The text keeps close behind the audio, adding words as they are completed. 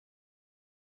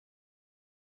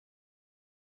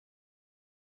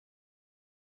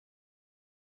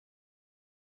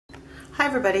Hi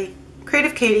everybody,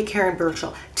 Creative Katie, Karen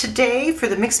Burchill. Today for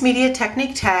the Mixed Media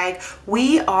Technique tag,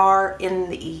 we are in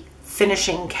the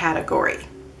finishing category.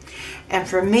 And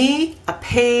for me, a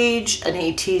page, an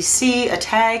ATC, a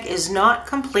tag is not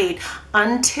complete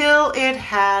until it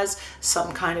has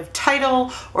some kind of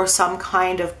title or some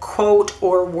kind of quote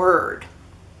or word.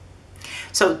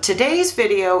 So today's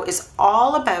video is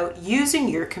all about using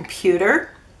your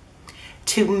computer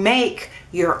to make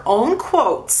your own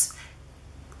quotes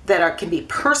that can be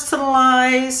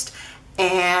personalized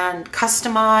and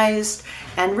customized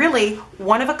and really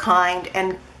one of a kind,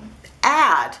 and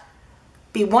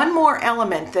be one more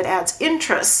element that adds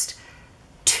interest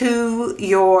to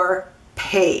your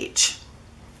page.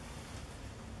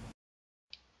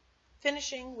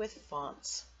 Finishing with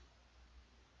fonts,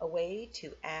 a way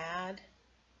to add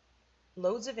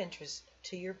loads of interest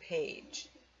to your page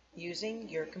using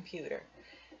your computer.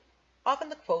 Often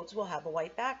the quotes will have a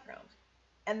white background,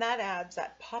 and that adds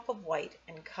that pop of white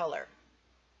and color.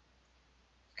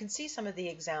 You can see some of the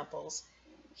examples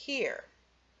here.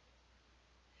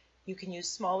 You can use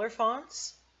smaller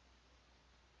fonts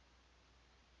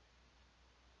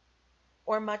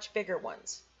or much bigger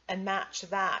ones and match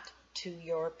that to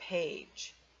your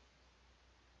page.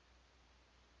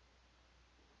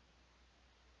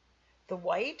 The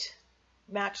white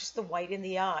matches the white in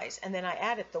the eyes, and then I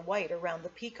added the white around the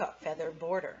peacock feather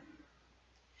border.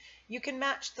 You can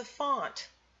match the font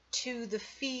to the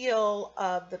feel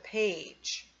of the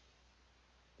page.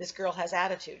 This girl has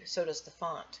attitude, so does the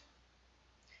font.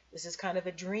 This is kind of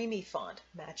a dreamy font,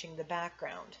 matching the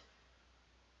background.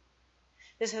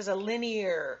 This has a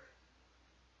linear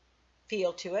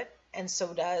feel to it, and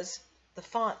so does the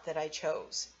font that I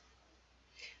chose.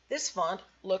 This font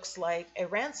looks like a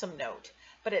ransom note,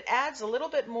 but it adds a little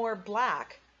bit more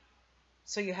black,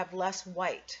 so you have less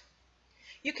white.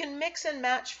 You can mix and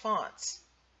match fonts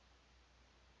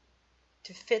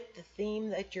to fit the theme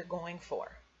that you're going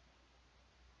for.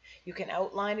 You can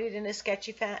outline it in a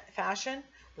sketchy fashion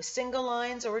with single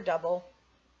lines or double.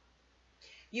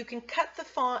 You can cut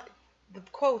the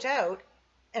quote out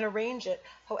and arrange it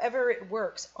however it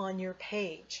works on your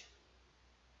page.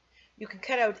 You can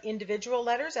cut out individual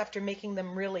letters after making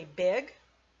them really big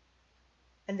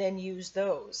and then use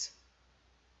those.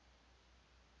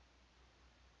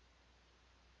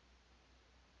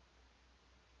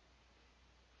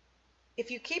 If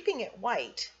you're keeping it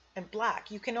white and black,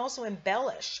 you can also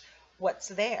embellish what's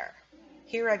there.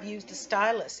 Here I've used a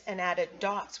stylus and added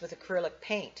dots with acrylic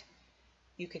paint.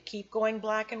 You could keep going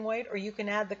black and white, or you can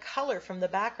add the color from the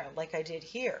background like I did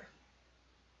here.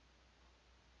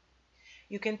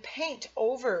 You can paint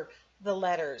over the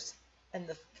letters and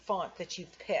the font that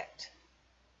you've picked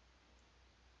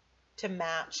to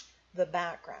match the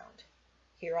background.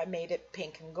 Here I made it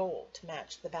pink and gold to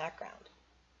match the background.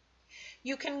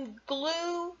 You can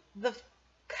glue the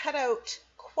cutout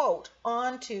quote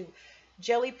onto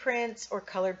jelly prints or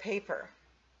colored paper.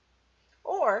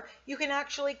 Or you can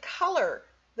actually color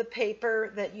the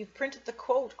paper that you've printed the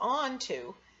quote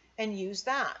onto and use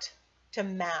that to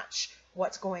match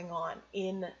what's going on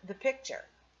in the picture.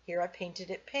 Here I painted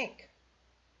it pink.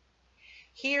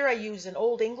 Here I use an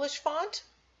Old English font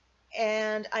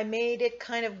and I made it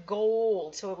kind of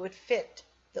gold so it would fit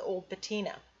the old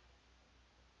patina.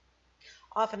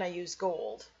 Often I use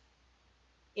gold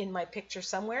in my picture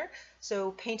somewhere,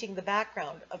 so painting the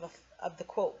background of the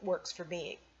quote works for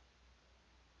me.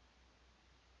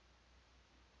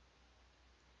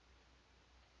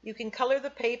 You can color the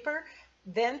paper,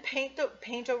 then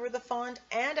paint over the font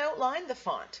and outline the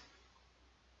font.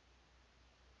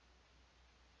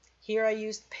 Here I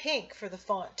used pink for the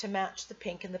font to match the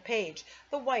pink in the page.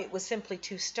 The white was simply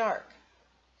too stark.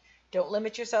 Don't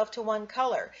limit yourself to one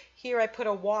color. Here I put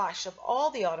a wash of all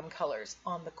the autumn colors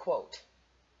on the quote.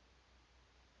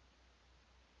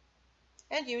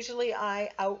 And usually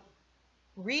I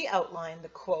re-outline the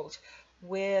quote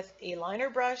with a liner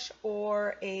brush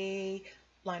or a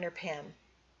liner pen.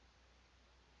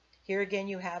 Here again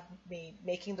you have me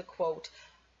making the quote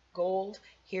gold.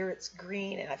 Here it's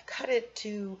green, and I've cut it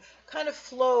to kind of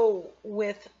flow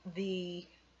with the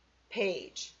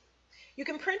page. You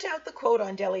can print out the quote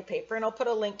on deli paper, and I'll put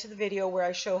a link to the video where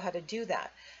I show how to do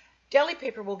that. Deli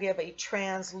paper will give a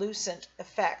translucent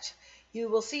effect. You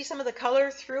will see some of the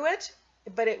color through it,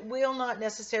 but it will not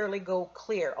necessarily go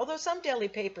clear, although some deli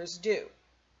papers do.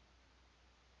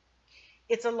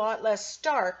 It's a lot less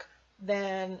stark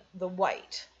than the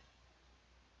white.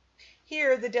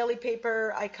 Here, the deli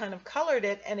paper, I kind of colored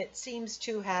it, and it seems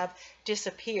to have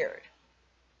disappeared.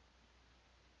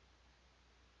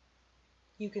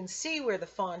 You can see where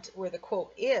the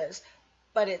quote is,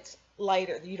 but it's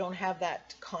lighter. You don't have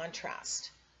that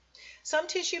contrast. Some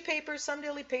tissue papers, some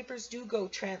daily papers do go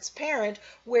transparent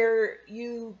where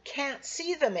you can't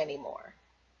see them anymore.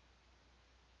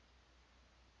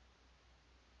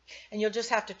 And you'll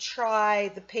just have to try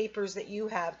the papers that you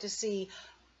have to see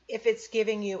if it's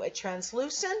giving you a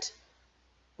translucent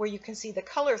where you can see the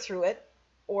color through it,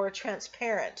 or a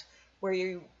transparent where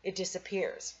it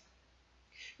disappears.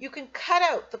 You can cut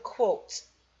out the quotes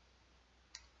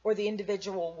or the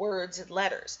individual words and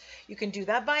letters. You can do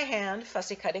that by hand,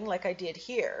 fussy cutting like I did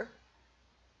here.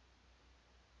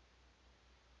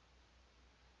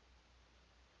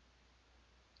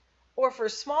 Or for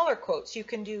smaller quotes, you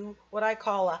can do what I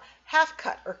call a half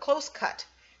cut or close cut,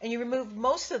 and you remove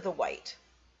most of the white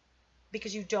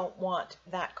because you don't want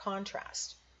that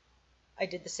contrast. I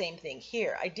did the same thing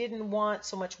here. I didn't want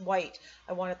so much white.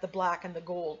 I wanted the black and the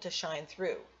gold to shine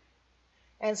through.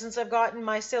 And since I've gotten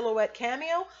my Silhouette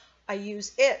Cameo, I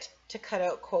use it to cut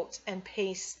out quotes and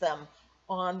paste them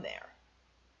on there.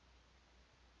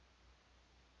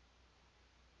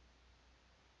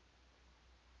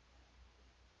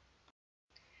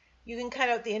 You can cut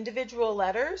out the individual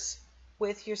letters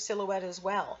with your Silhouette as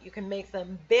well. You can make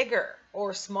them bigger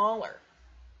or smaller.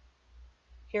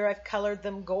 Here I've colored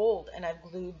them gold and I've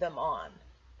glued them on.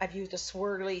 I've used a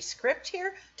swirly script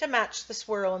here to match the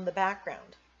swirl in the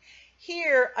background.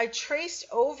 Here I traced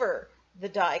over the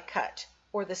die cut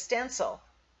or the stencil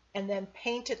and then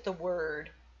painted the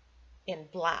word in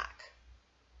black.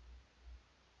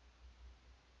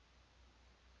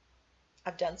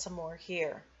 I've done some more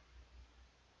here.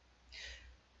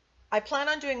 I plan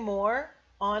on doing more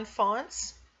on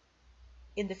fonts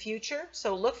in the future,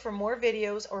 so look for more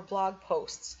videos or blog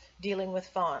posts dealing with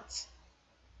fonts.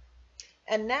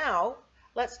 And now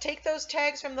let's take those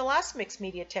tags from the last mixed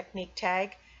media technique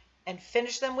tag and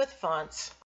finish them with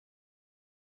fonts.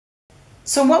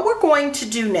 So what we're going to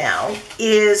do now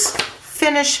is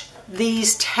finish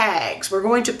these tags. We're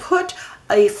going to put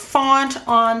a font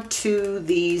onto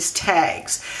these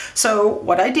tags. So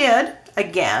what I did,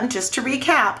 again, just to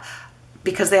recap,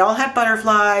 because they all had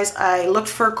butterflies, I looked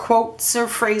for quotes or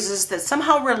phrases that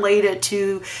somehow related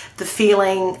to the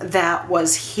feeling that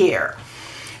was here.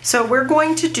 So we're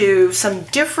going to do some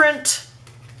different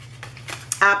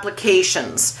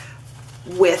applications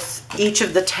with each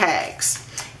of the tags.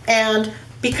 And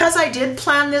because I did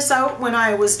plan this out when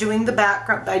I was doing the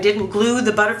background, I didn't glue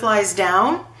the butterflies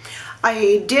down.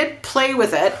 I did play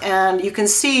with it, and you can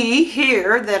see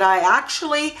here that I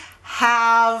actually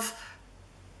have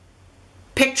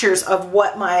pictures of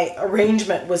what my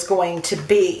arrangement was going to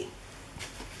be.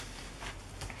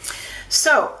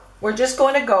 So we're just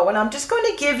going to go, and I'm just going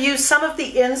to give you some of the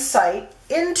insight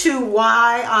into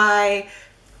why I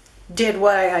did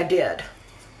what I did.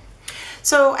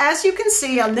 So as you can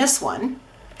see on this one,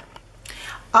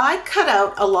 I cut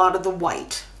out a lot of the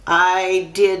white. I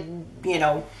did,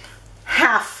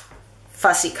 half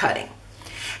fussy cutting.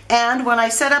 And when I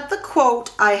set up the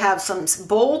quote, I have some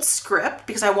bold script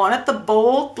because I wanted the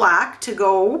bold black to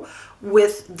go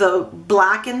with the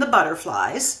black in the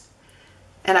butterflies.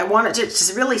 And I wanted it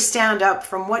to really stand up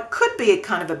from what could be a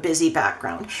kind of a busy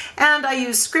background. And I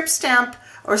used script stamp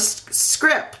or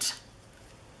script,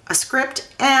 a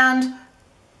script and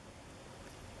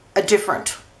a different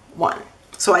one.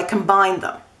 So I combined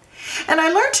them. And I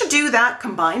learned to do that,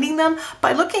 combining them,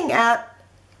 by looking at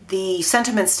the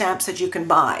sentiment stamps that you can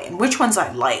buy and which ones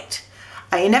I liked.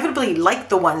 I inevitably liked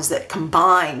the ones that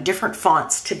combine different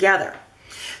fonts together.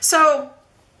 So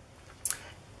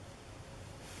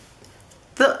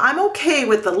I'm okay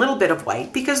with the little bit of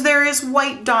white because there is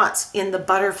white dots in the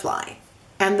butterfly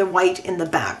and the white in the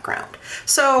background.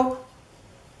 So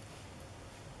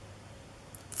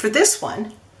for this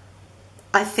one,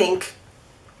 I think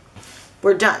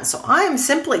we're done. So I am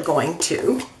simply going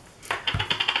to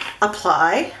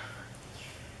apply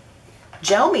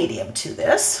gel medium to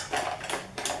this.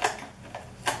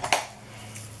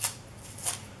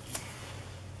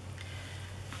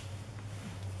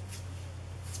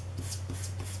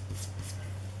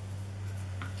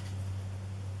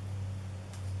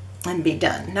 And be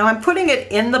done. Now I'm putting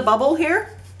it in the bubble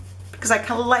here because I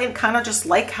kind of just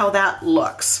like how that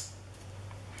looks.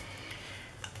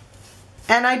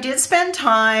 And I did spend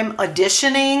time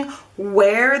auditioning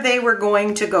where they were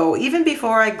going to go, even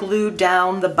before I glued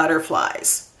down the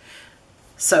butterflies.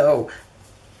 So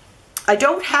I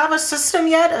don't have a system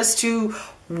yet as to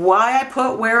why I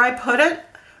put where I put it.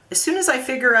 As soon as I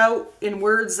figure out in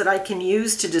words that I can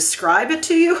use to describe it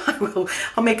to you,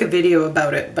 I'll make a video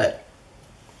about it. But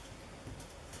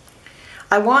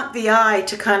I want the eye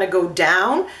to kind of go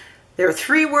down. There are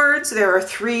 3 words, there are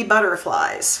 3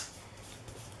 butterflies.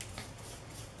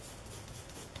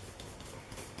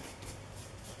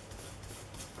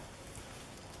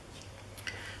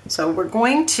 So we're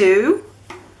going to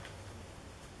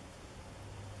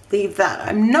leave that.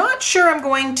 I'm not sure I'm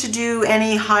going to do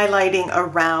any highlighting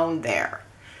around there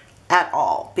at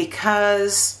all,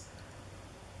 because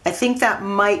I think that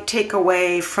might take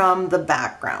away from the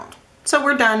background. So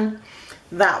we're done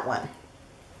that one.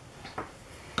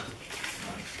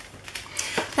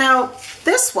 Now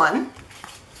this one,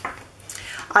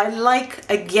 I like,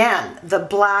 again, the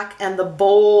black and the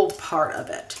bold part of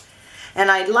it. And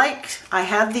I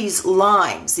have these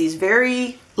lines, these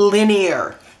very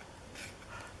linear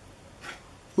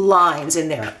lines in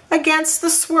there against the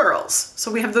swirls.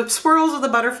 So we have the swirls of the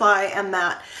butterfly and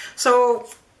that. So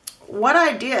what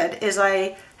I did is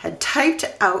I had typed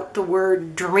out the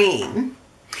word dream,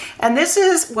 and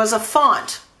this was a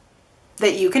font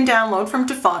that you can download from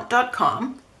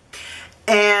dafont.com.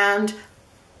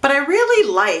 But I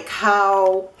really like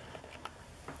how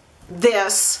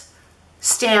this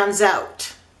stands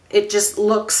out. It just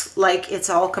looks like it's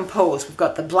all composed. We've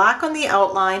got the black on the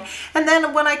outline, and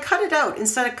then when I cut it out,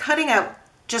 instead of cutting out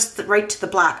just right to the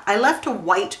black, I left a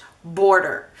white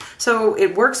border. So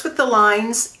it works with the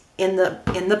lines in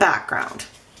the background.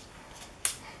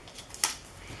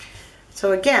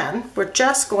 So again, we're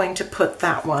just going to put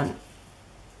that one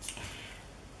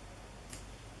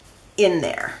in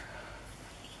there.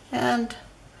 And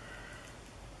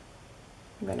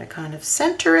I'm going to kind of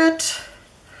center it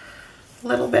a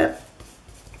little bit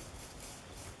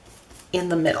in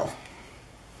the middle.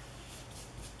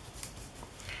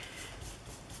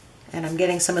 And I'm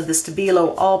getting some of the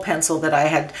Stabilo all pencil that I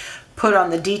had put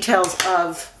on the details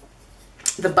of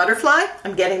the butterfly.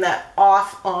 I'm getting that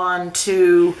off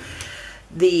onto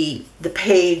the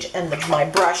page and my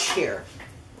brush here.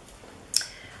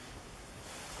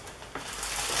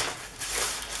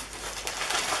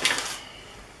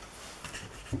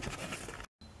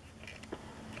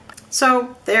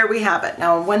 So there we have it.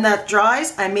 Now when that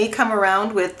dries, I may come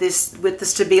around with the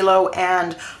Stabilo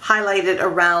and highlight it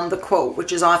around the quote,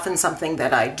 which is often something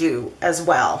that I do as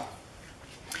well.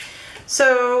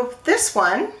 So this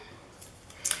one,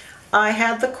 I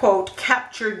had the quote,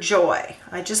 "Capture joy."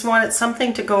 I just wanted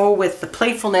something to go with the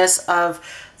playfulness of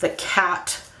the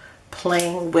cat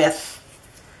playing with,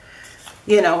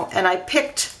 you know, and I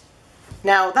picked,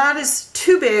 now that is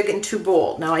too big and too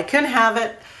bold. Now I could have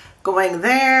it going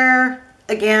there,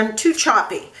 again, too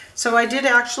choppy. So I did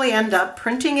actually end up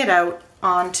printing it out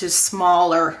onto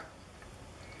smaller.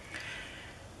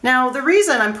 Now the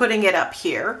reason I'm putting it up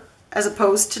here as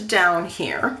opposed to down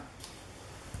here,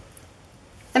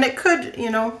 and it could,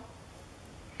 you know,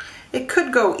 it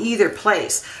could go either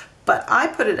place, but I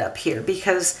put it up here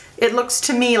because it looks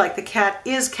to me like the cat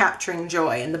is capturing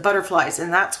joy and the butterflies,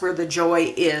 and that's where the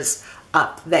joy is,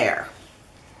 up there.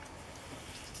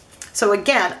 So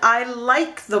again, I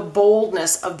like the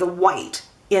boldness of the white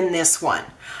in this one.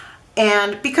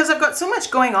 And because I've got so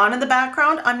much going on in the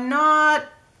background, I'm not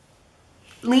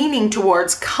leaning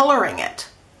towards coloring it.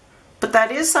 But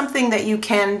that is something that you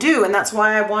can do, and that's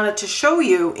why I wanted to show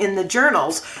you in the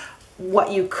journals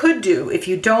what you could do if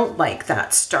you don't like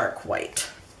that stark white.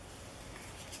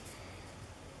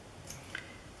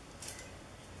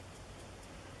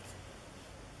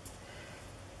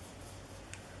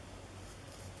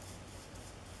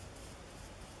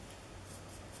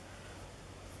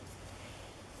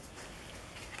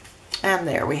 And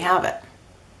there we have it.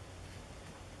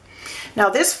 Now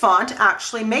this font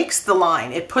actually makes the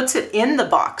line. It puts it in the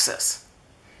boxes.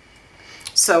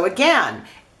 So again,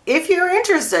 if you're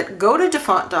interested, go to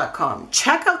dafont.com.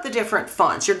 Check out the different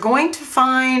fonts. You're going to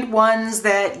find ones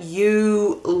that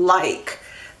you like,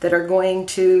 that are going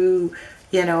to,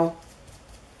 you know,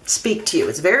 speak to you.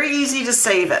 It's very easy to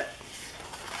save it.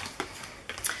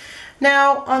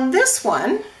 Now on this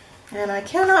one, and I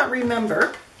cannot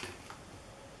remember,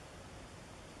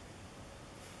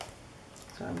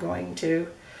 I'm going to,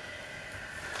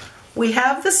 we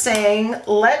have the saying,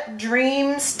 "Let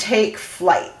dreams take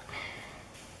flight."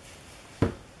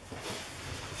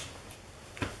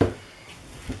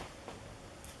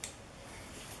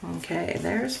 Okay,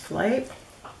 there's flight.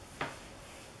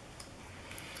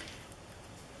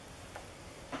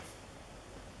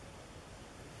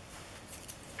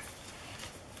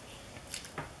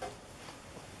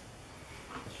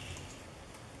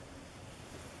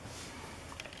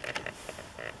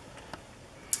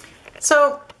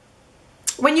 So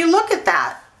when you look at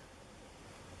that,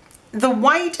 the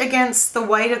white against the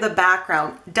white of the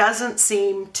background doesn't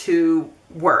seem to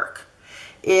work.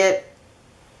 It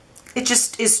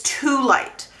just is too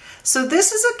light. So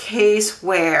this is a case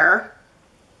where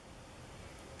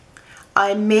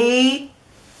I may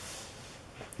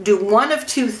do one of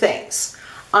two things.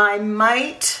 I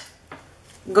might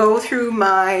go through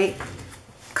my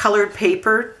colored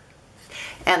paper,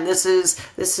 and this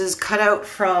is cut out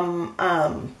from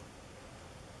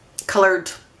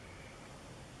colored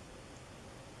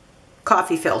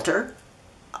coffee filter.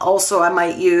 Also, I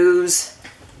might use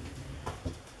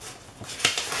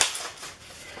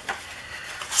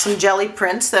some jelly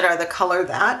prints that are the color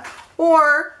that,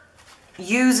 or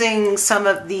using some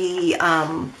of the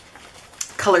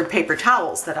colored paper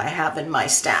towels that I have in my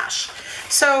stash.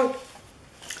 So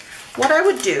what I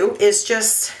would do is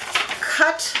just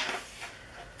cut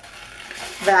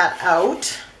that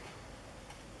out.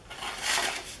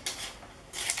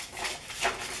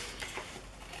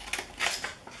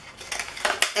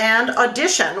 And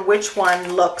audition which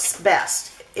one looks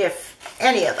best, if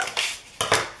any of them.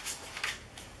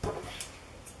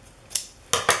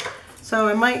 So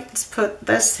I might put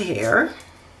this here.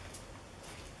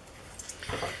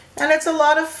 And it's a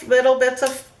lot of little bits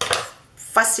of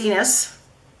fussiness.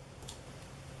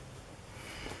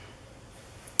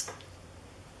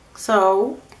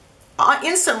 So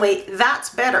instantly, that's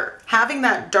better. Having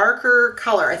that darker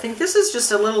color. I think this is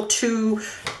just a little too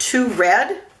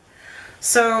red.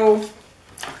 So,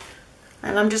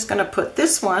 and I'm just going to put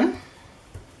this one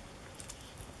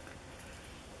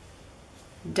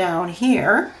down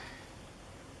here.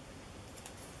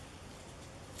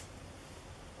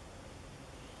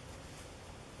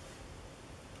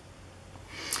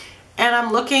 And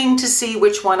I'm looking to see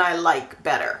which one I like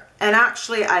better. And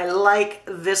actually, I like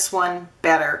this one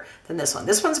better than this one.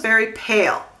 This one's very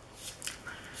pale.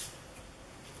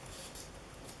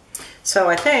 So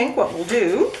I think what we'll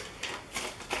do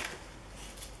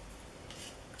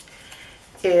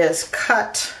is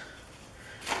cut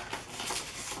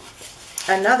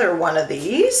another one of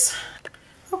these.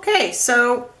 Okay,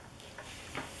 so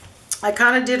I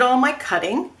kind of did all my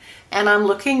cutting, and I'm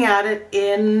looking at it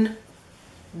in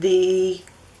the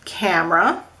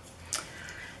camera,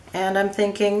 and I'm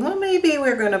thinking, well, maybe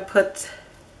we're going to put,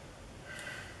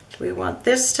 do we want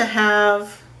this to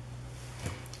have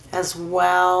as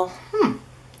well? You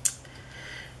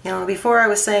know, before I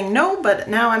was saying no, but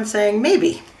now I'm saying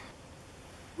maybe.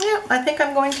 Yeah, I think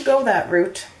I'm going to go that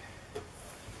route.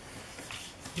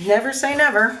 Never say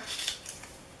never.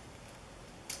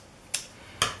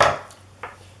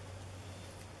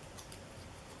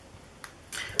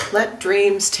 Let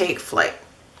dreams take flight.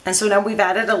 And so now we've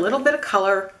added a little bit of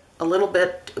color,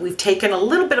 we've taken a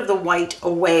little bit of the white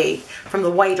away from the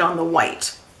white on the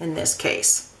white in this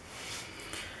case.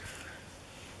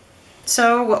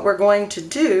 So what we're going to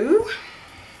do,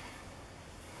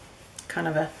 kind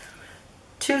of a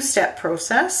two-step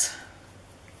process.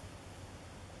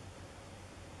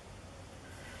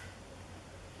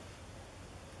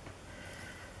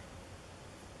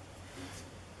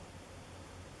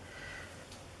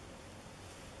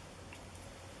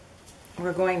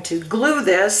 We're going to glue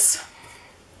this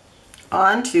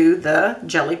onto the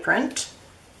jelly print.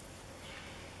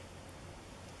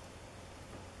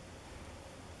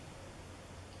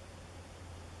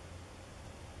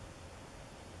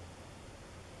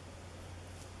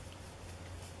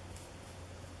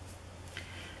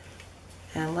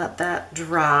 And let that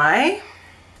dry.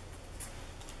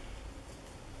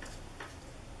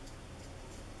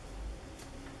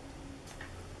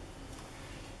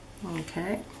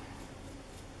 Okay.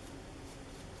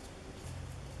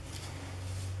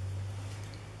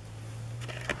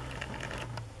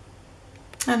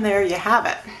 And there you have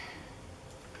it.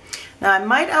 Now I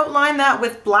might outline that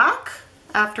with black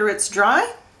after it's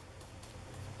dry.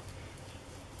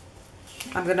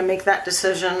 I'm going to make that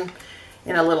decision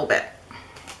in a little bit.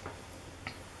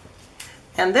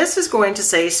 And this is going to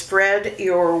say spread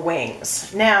your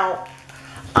wings. Now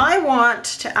I want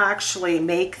to actually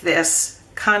make this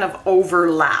kind of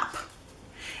overlap,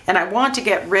 and I want to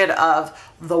get rid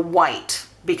of the white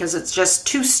because it's just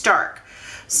too stark.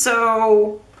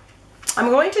 So I'm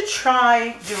going to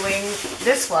try doing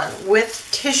this one with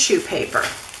tissue paper,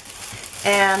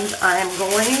 and I'm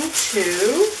going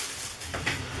to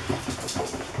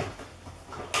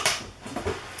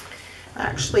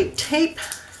actually tape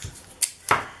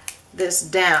this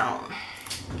down.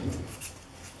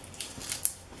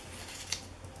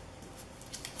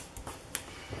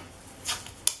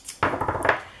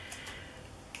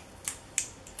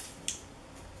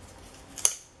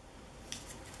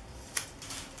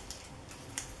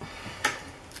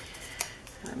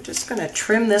 I'm just going to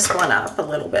trim this one up a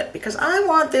little bit because I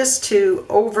want this to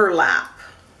overlap.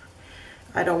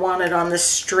 I don't want it on the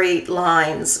straight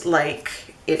lines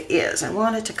like it is. I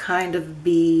want it to kind of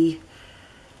be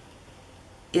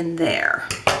in there.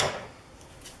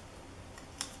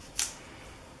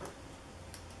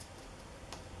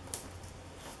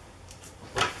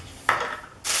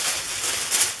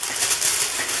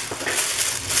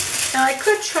 Now I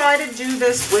could try to do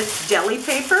this with deli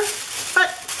paper,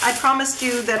 but I promised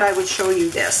you that I would show you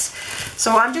this.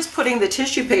 So I'm just putting the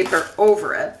tissue paper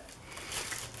over it.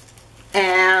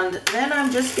 And then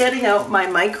I'm just getting out my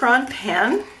micron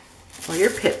pen, or your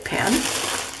Pitt pen.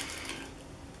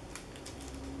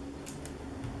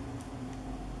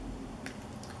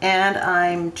 And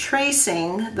I'm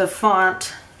tracing the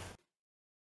font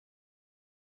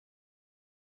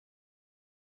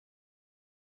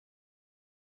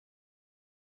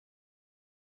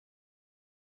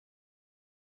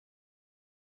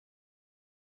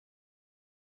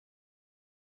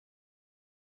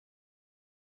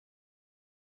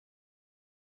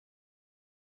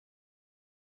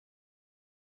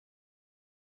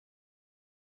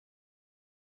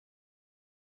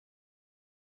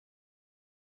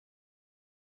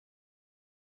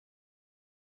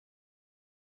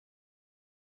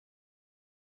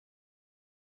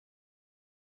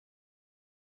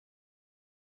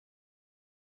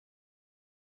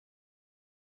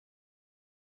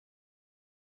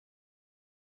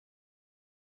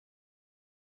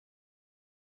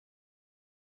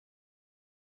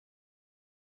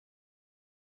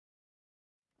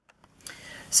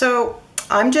So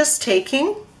I'm just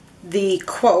taking the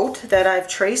quote that I've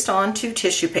traced onto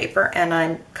tissue paper, and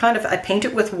I paint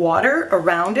it with water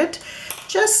around it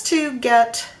just to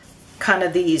get kind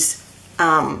of these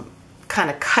kind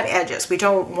of cut edges. We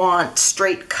don't want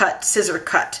straight cut, scissor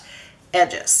cut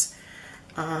edges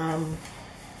in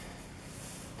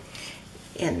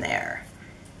there.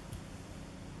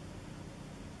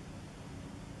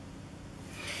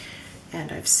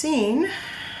 And I've seen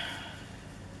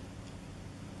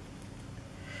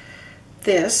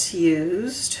this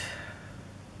used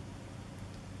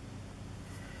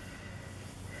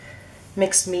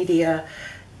Mixed Media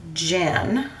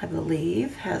Jen, I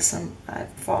believe, has some. I've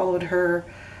followed her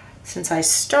since I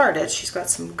started. She's got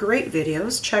some great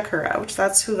videos. Check her out.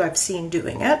 That's who I've seen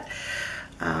doing it.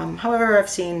 However, I've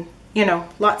seen, you know,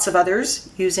 lots of others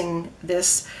using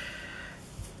this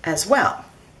as well.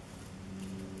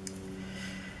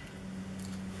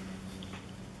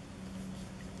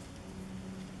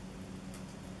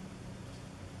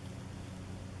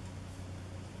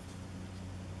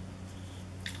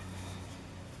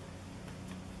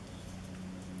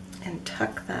 And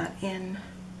tuck that in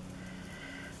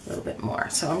a little bit more.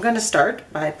 So I'm going to start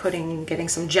by getting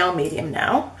some gel medium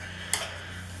now.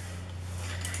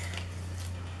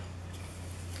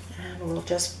 And we'll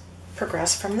just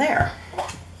progress from there.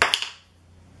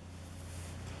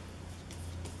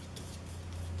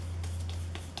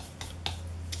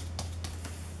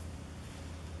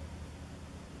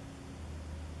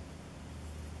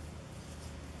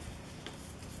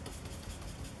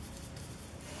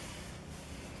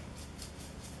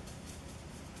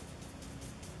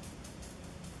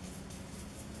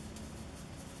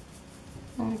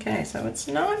 Okay, so it's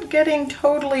not getting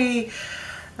totally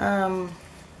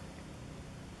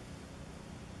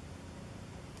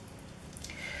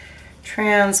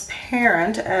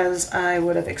transparent as I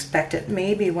would have expected.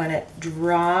 Maybe when it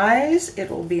dries, it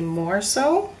will be more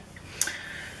so.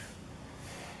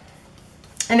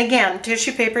 And again,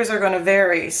 tissue papers are going to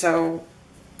vary, so,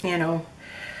 you know,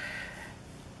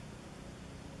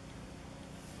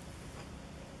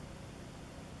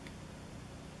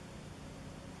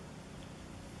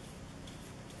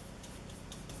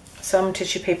 some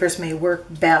tissue papers may work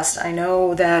best. I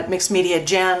know that Mixed Media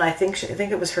Jen, I think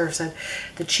it was her, said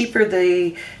the cheaper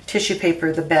the tissue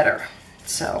paper, the better.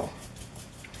 So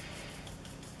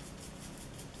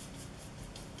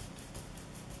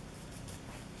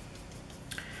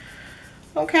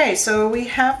okay, so we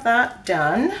have that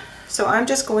done. So I'm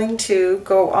just going to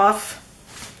go off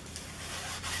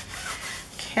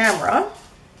camera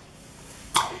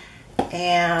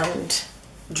and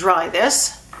dry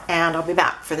this, and I'll be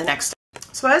back for the next step.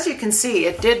 So as you can see,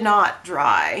 it did not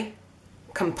dry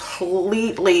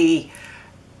completely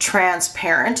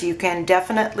transparent. You can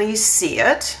definitely see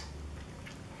it.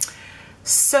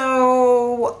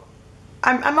 So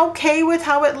I'm okay with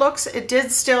how it looks. It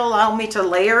did still allow me to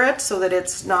layer it so that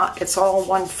it's all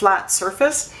one flat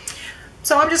surface.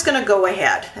 So I'm just going to go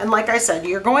ahead, and like I said,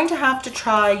 you're going to have to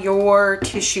try your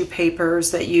tissue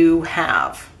papers that you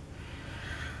have.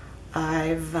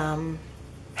 I've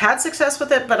had success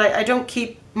with it, but I don't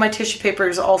keep my tissue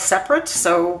papers all separate,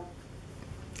 so,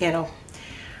 you know.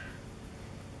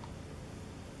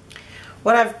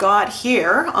 What I've got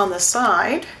here on the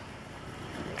side,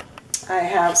 I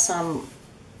have some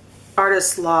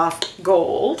Artist Loft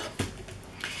Gold,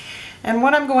 and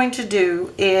what I'm going to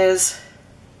do is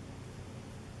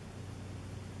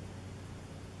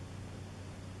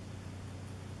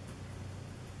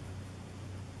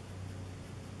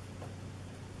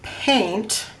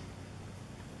paint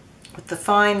with the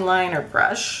fine liner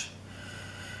brush.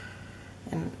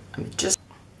 And I'm just,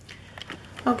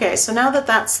 okay, so now that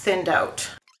that's thinned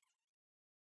out,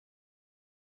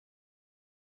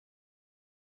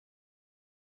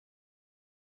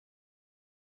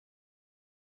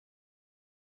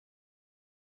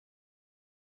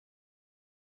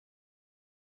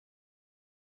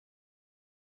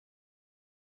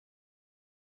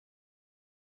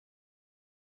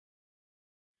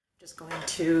 just going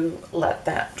to let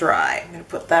that dry. I'm going to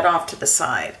put that off to the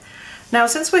side. Now,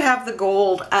 since we have the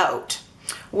gold out,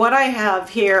 what I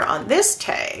have here on this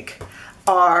tag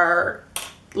are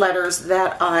letters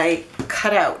that I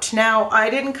cut out. Now,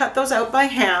 I didn't cut those out by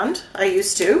hand. I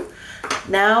used to.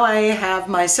 Now I have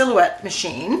my Silhouette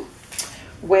machine,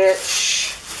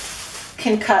 which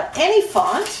can cut any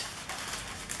font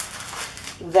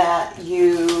that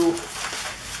you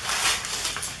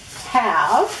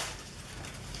have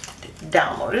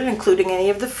downloaded, including any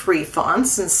of the free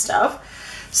fonts and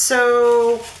stuff.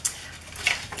 So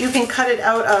you can cut it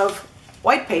out of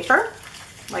white paper,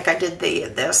 like I did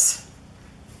this,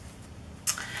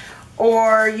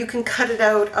 or you can cut it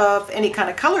out of any kind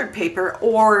of colored paper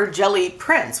or jelly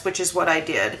prints, which is what I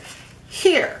did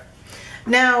here.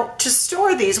 Now, to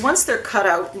store these, once they're cut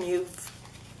out and you've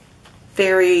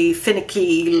very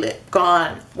finicky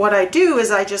gone, what I do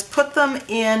is I just put them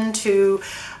into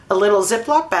a little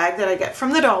Ziploc bag that I get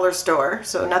from the dollar store,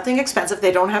 so nothing expensive.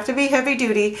 They don't have to be heavy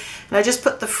duty, and I just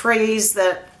put the phrase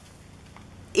that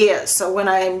is. So when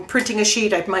I'm printing a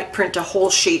sheet, I might print a whole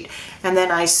sheet, and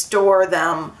then I store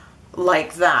them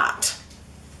like that.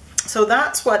 So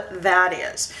that's what that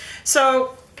is.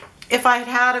 So if I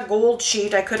had a gold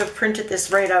sheet, I could have printed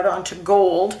this right out onto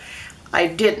gold. I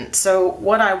didn't. So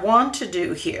what I want to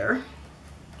do here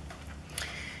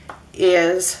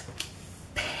is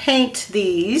paint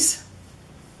these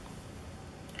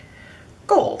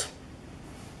gold.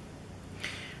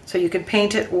 So you can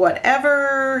paint it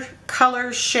whatever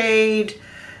color shade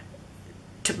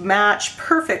to match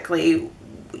perfectly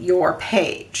your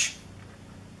page.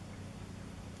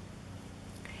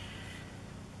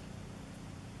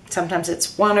 Sometimes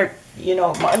it's one or,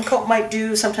 one coat might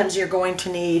do. Sometimes you're going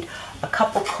to need a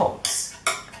couple coats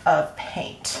of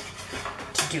paint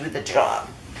to do the job.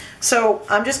 So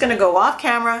I'm just going to go off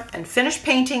camera and finish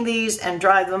painting these and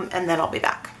dry them, and then I'll be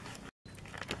back.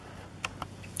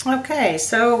 Okay,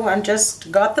 so I'm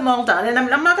just got them all done, and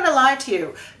I'm not going to lie to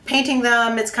you. Painting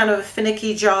them, it's kind of a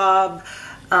finicky job.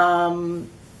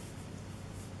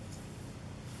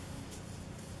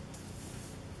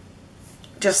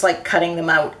 Just like cutting them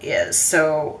out is.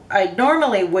 So I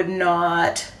normally would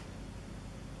not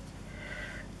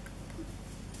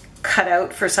cut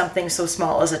out for something so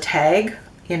small as a tag.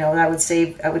 I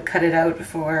would cut it out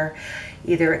for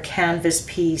either a canvas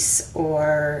piece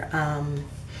or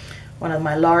one of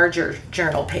my larger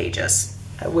journal pages.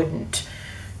 I wouldn't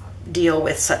deal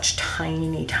with such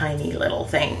tiny, tiny little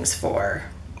things for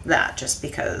that, just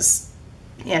because,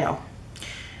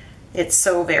 it's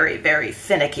so very, very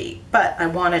finicky. But I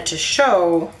wanted to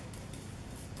show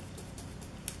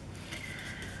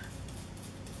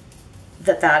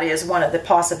that that is one of the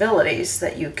possibilities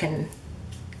that you can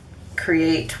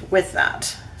create with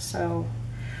that. So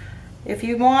if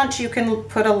you want, you can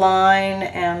put a line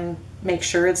and make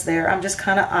sure it's there. I'm just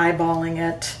kind of eyeballing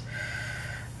it.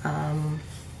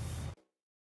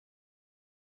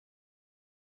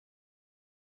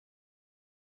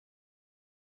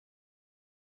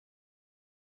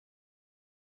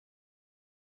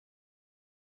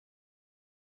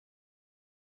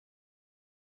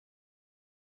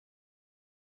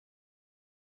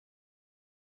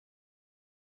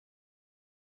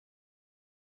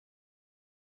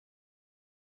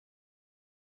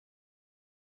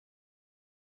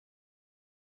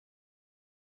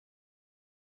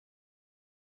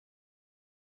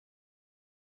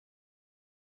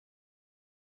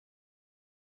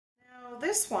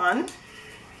 This one,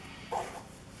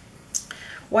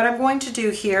 what I'm going to do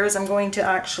here is I'm going to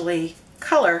actually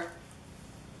color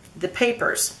the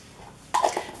papers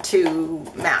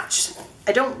to match.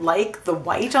 I don't like the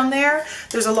white on there.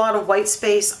 There's a lot of white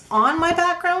space on my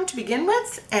background to begin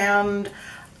with, and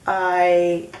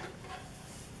I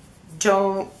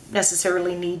don't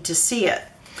necessarily need to see it.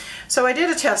 So I did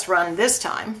a test run this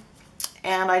time,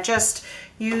 and I just,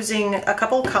 using a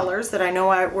couple colors that I know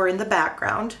were in the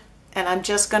background, and I'm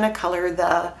just going to color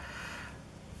the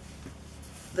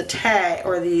tag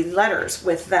or the letters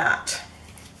with that.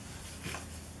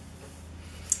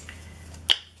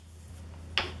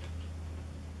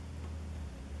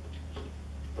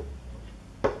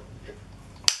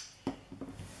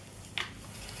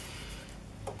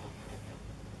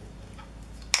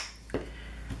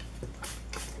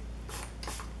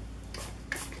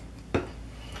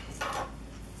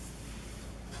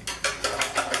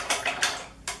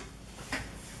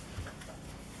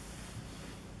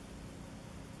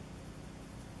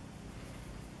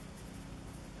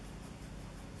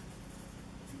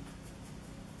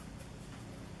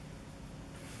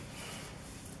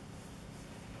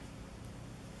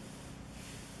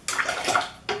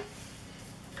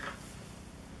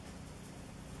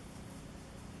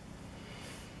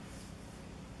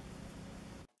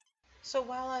 So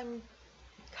while I'm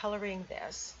coloring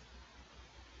this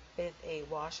with a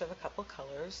wash of a couple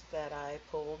colors that I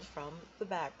pulled from the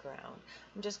background,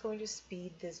 I'm just going to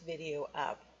speed this video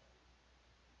up.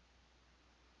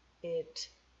 The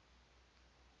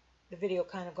video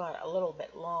kind of got a little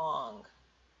bit long,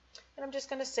 and I'm just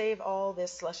going to save all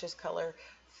this luscious color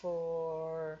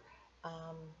for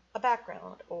a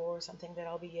background or something that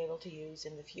I'll be able to use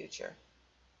in the future.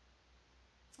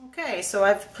 Okay, so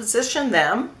I've positioned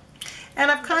them,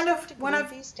 and I've kind of, when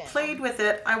I've played with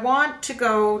it, I want to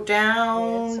go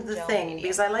down the thing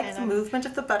because I like the movement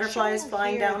of the butterflies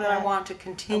flying down, and I want to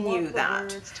continue that. I want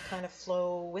the words to kind of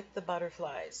flow with the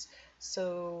butterflies.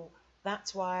 So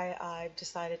that's why I've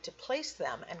decided to place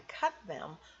them and cut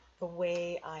them the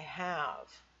way I have.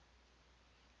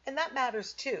 And that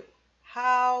matters too.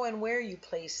 How and where you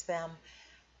place them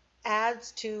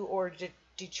adds to or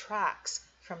detracts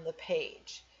from the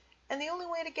page. And the only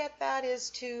way to get that is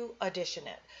to audition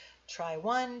it. Try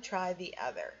one, try the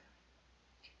other.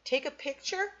 Take a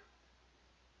picture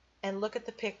and look at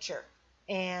the picture.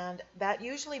 And that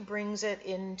usually brings it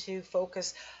into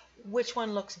focus which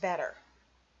one looks better.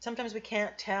 Sometimes we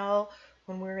can't tell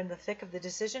when we're in the thick of the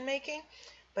decision making,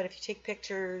 but if you take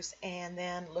pictures and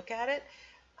then look at it,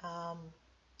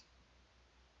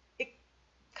 it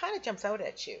kind of jumps out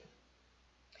at you.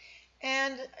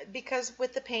 And because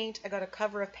with the paint, I got a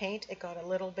cover of paint, it got a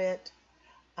little bit,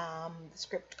 the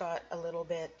script got a little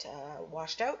bit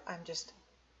washed out. I'm just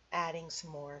adding some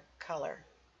more color.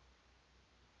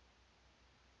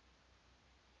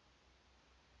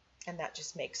 And that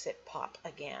just makes it pop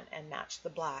again and match the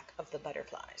black of the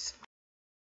butterflies.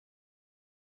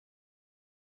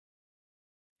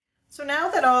 So now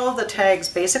that all the tags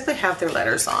basically have their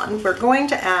letters on, we're going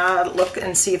to look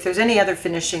and see if there's any other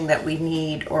finishing that we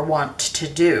need or want to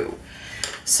do.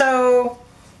 So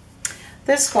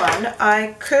this one,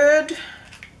 I could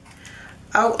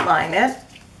outline it,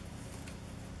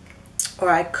 or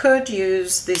I could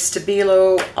use the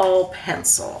Stabilo All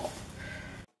Pencil.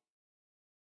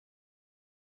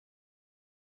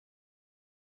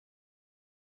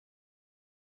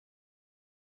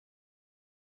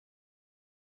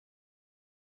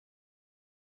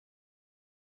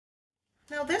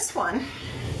 Now this one,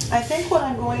 I think what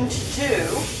I'm going to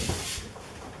do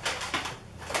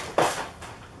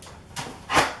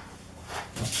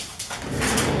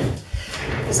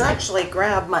is actually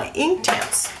grab my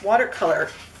Inktense watercolor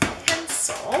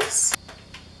pencils.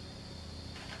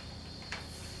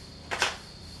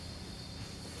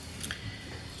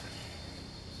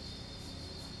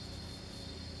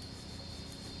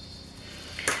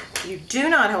 You do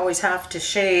not always have to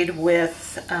shade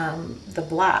with the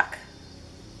black.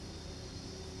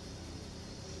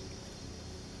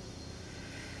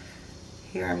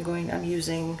 Here I'm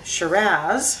using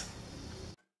Shiraz.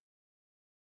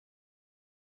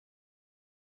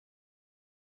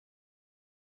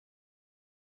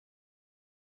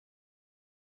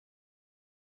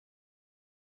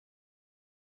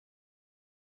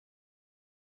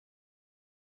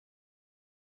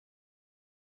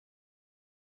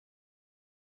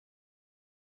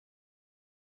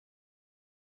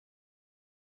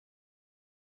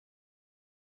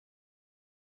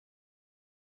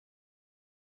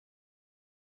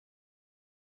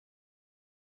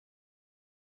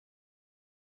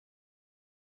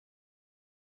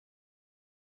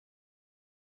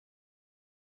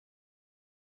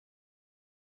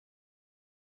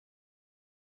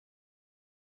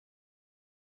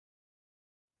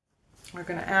 We're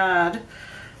going to add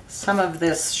some of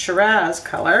this Shiraz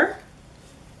color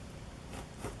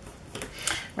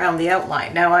around the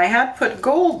outline. Now I had put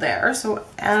gold there,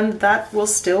 and that will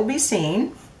still be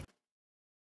seen.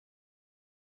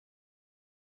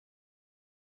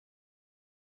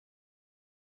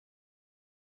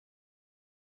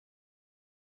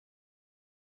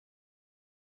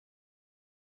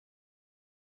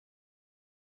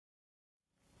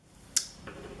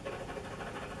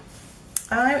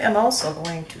 I am also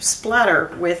going to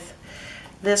splatter with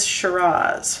this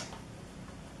Shiraz.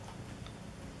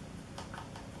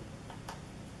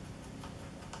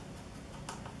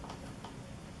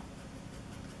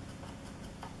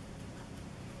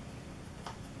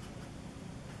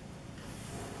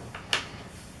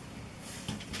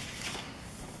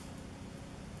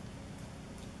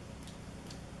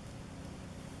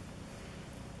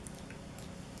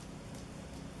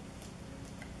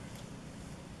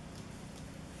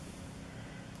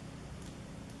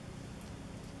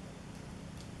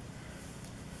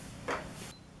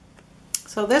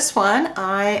 So this one,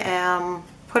 I am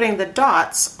putting the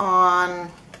dots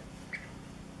on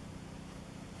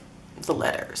the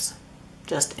letters,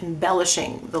 just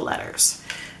embellishing the letters.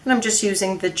 And I'm just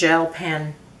using the gel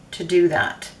pen to do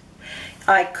that.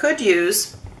 I could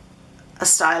use a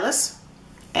stylus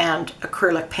and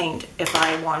acrylic paint if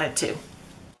I wanted to.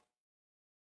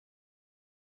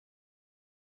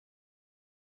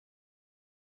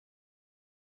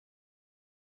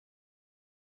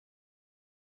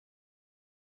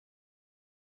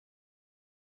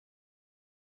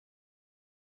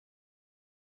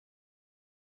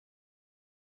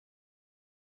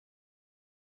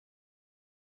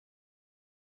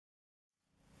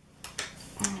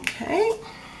 Okay.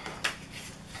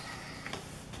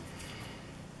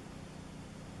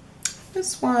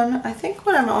 This one, I think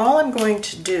all I'm going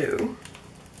to do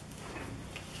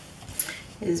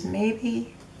is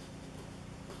maybe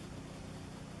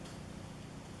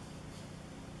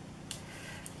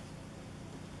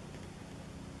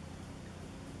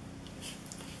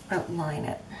outline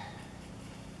it.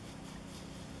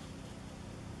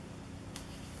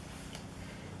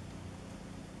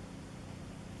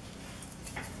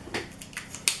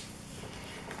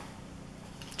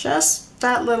 Just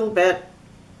that little bit.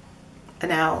 And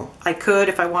now I could,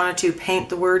 if I wanted to, paint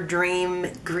the word dream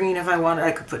green if I wanted.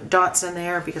 I could put dots in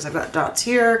there because I've got dots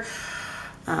here.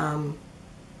 But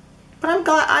I'm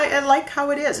glad, I like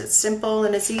how it is. It's simple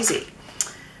and it's easy.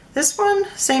 This one,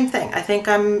 same thing. I think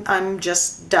I'm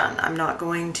just done. I'm not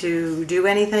going to do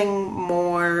anything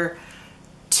more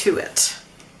to it.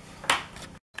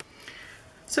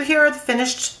 So here are the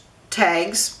finished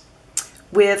tags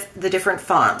with the different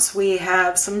fonts. We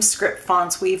have some script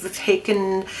fonts. We've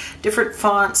taken different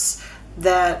fonts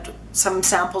some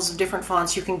samples of different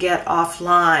fonts you can get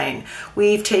offline.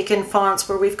 We've taken fonts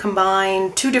where we've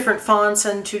combined 2 different fonts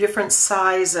and 2 different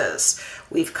sizes.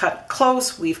 We've cut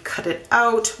close, we've cut it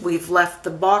out, we've left the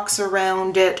box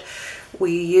around it.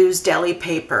 We used deli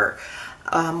paper.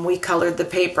 We colored the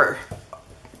paper.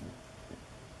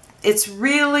 It's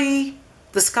really,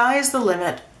 the sky is the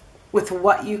limit with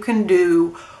what you can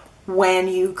do when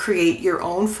you create your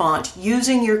own font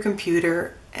using your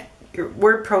computer, your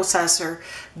word processor,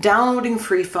 downloading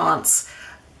free fonts.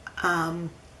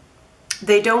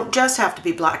 They don't just have to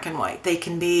be black and white. They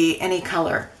can be any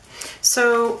color.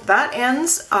 So that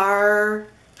ends our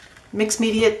mixed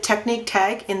media technique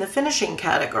tag in the finishing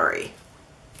category.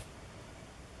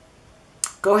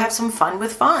 Go have some fun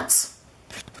with fonts.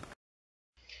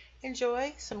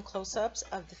 Enjoy some close-ups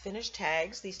of the finished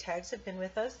tags. These tags have been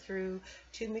with us through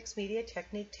 2 mixed media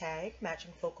technique tag,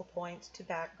 matching focal points to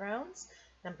backgrounds,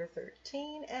 number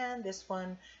 13, and this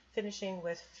one finishing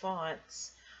with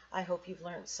fonts. I hope you've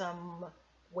learned some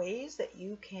ways that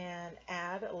you can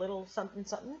add a little something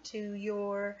to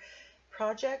your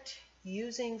project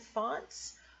using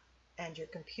fonts and your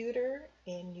computer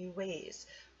in new ways.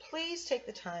 Please take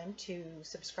the time to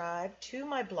subscribe to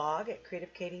my blog at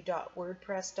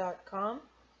creativekatie.wordpress.com.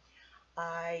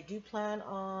 I do plan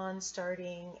on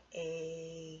starting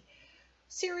a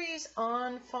series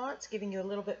on fonts, giving you a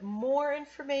little bit more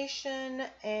information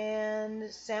and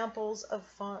samples of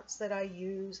fonts that I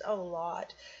use a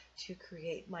lot to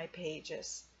create my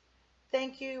pages.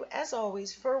 Thank you, as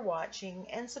always, for watching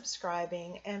and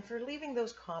subscribing and for leaving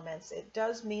those comments. It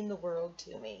does mean the world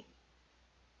to me.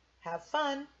 Have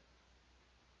fun!